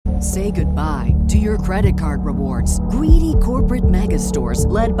Say goodbye to your credit card rewards. Greedy corporate mega stores,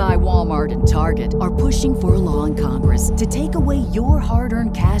 led by Walmart and Target, are pushing for a law in Congress to take away your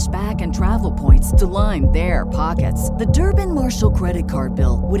hard-earned cash back and travel points to line their pockets. The Durbin-Marshall credit card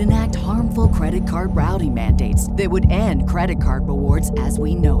bill would enact harmful credit card routing mandates that would end credit card rewards as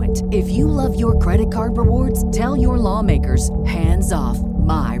we know it. If you love your credit card rewards, tell your lawmakers, hands off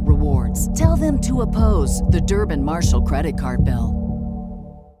my rewards. Tell them to oppose the Durbin-Marshall credit card bill.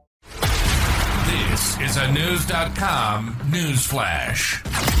 This is a News.com news flash.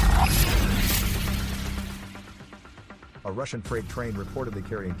 A Russian freight train reportedly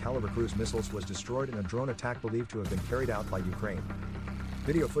carrying Kalibr cruise missiles was destroyed in a drone attack believed to have been carried out by Ukraine.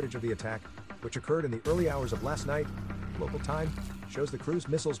 Video footage of the attack, which occurred in the early hours of last night, local time, shows the cruise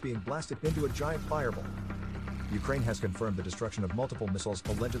missiles being blasted into a giant fireball. Ukraine has confirmed the destruction of multiple missiles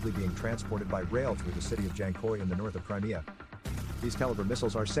allegedly being transported by rail through the city of Jankoy in the north of Crimea. These Kalibr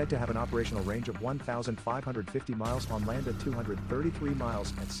missiles are said to have an operational range of 1,550 miles on land and 233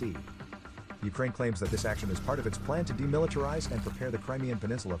 miles at sea. Ukraine claims that this action is part of its plan to demilitarize and prepare the Crimean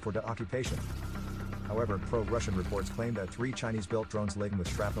Peninsula for de-occupation. However, pro-Russian reports claim that 3 Chinese-built drones laden with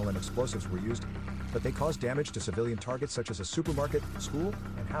shrapnel and explosives were used, but they caused damage to civilian targets such as a supermarket, school,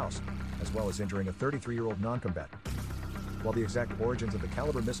 and house, as well as injuring a 33-year-old non-combatant. While the exact origins of the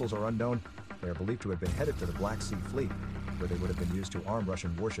Kalibr missiles are unknown, they are believed to have been headed to the Black Sea Fleet, where they would have been used to arm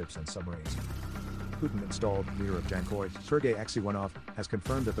Russian warships and submarines. Putin-installed leader of Jankoy, Sergei Aksyonov, has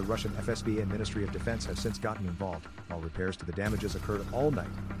confirmed that the Russian FSB and Ministry of Defense have since gotten involved, while repairs to the damages occurred all night.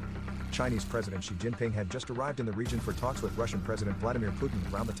 Chinese President Xi Jinping had just arrived in the region for talks with Russian President Vladimir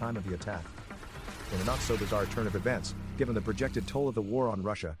Putin around the time of the attack. In a not-so-bizarre turn of events, given the projected toll of the war on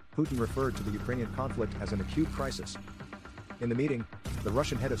Russia, Putin referred to the Ukrainian conflict as an acute crisis. In the meeting, the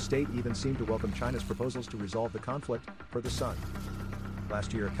Russian head of state even seemed to welcome China's proposals to resolve the conflict for the Sun.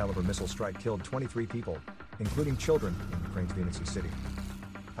 Last year, a Kalibr missile strike killed 23 people, including children, in Ukraine's Vinnytsia city.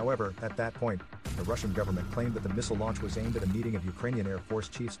 However, at that point, the Russian government claimed that the missile launch was aimed at a meeting of Ukrainian Air Force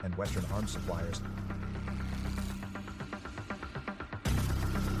chiefs and Western arms suppliers.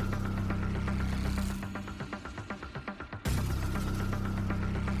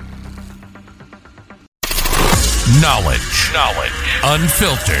 Knowledge.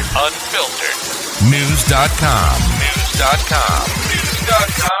 Unfiltered. News.com.